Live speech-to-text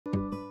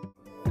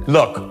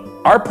Look,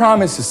 our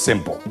promise is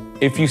simple.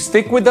 If you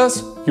stick with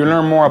us, you'll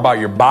learn more about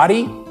your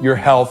body, your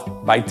health,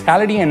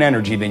 vitality, and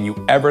energy than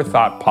you ever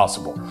thought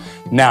possible.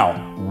 Now,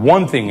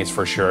 one thing is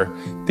for sure,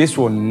 this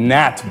will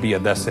not be a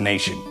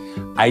destination.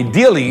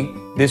 Ideally,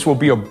 this will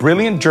be a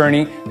brilliant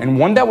journey and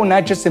one that will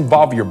not just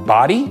involve your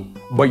body,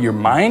 but your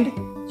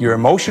mind, your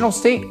emotional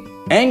state,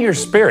 and your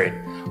spirit.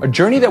 A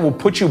journey that will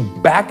put you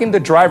back in the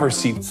driver's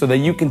seat so that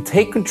you can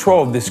take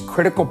control of this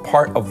critical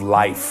part of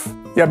life.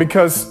 Yeah,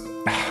 because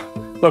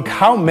look,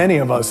 how many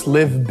of us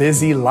live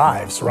busy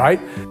lives,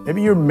 right?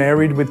 Maybe you're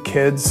married with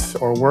kids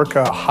or work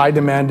a high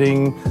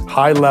demanding,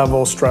 high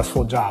level,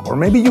 stressful job, or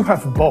maybe you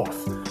have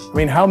both. I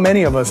mean, how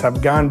many of us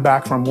have gone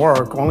back from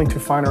work only to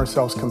find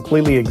ourselves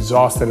completely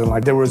exhausted and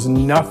like there was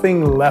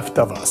nothing left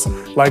of us,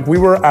 like we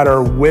were at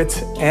our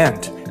wit's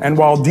end. And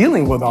while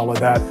dealing with all of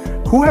that,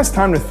 who has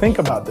time to think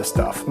about this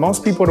stuff?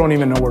 Most people don't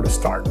even know where to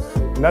start.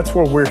 And that's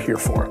what we're here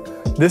for.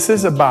 This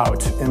is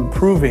about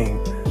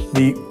improving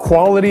the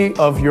quality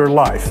of your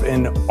life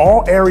in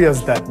all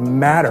areas that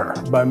matter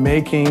by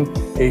making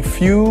a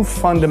few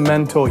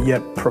fundamental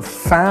yet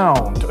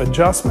profound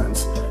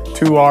adjustments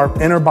to our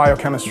inner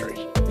biochemistry.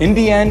 In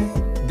the end,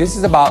 this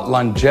is about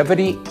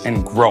longevity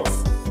and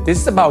growth. This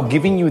is about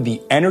giving you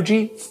the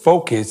energy,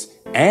 focus,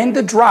 and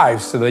the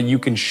drive so that you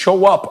can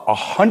show up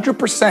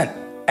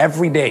 100%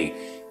 every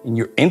day in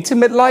your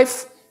intimate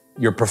life,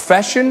 your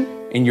profession,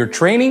 in your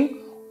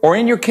training, or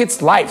in your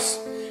kids' lives.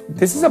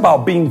 This is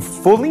about being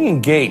fully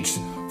engaged,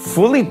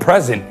 fully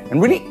present,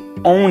 and really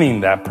owning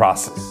that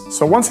process.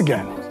 So once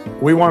again,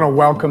 we want to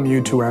welcome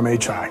you to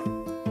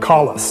MHI.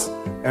 Call us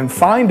and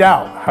find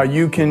out how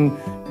you can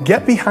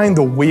get behind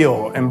the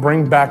wheel and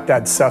bring back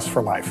that zest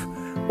for life.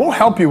 We'll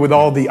help you with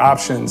all the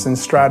options and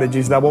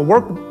strategies that will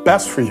work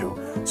best for you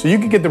so you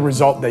can get the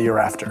result that you're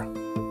after.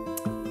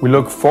 We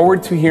look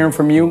forward to hearing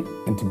from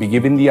you and to be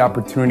given the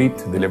opportunity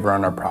to deliver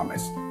on our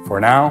promise. For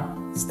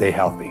now, stay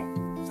healthy.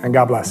 And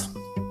God bless.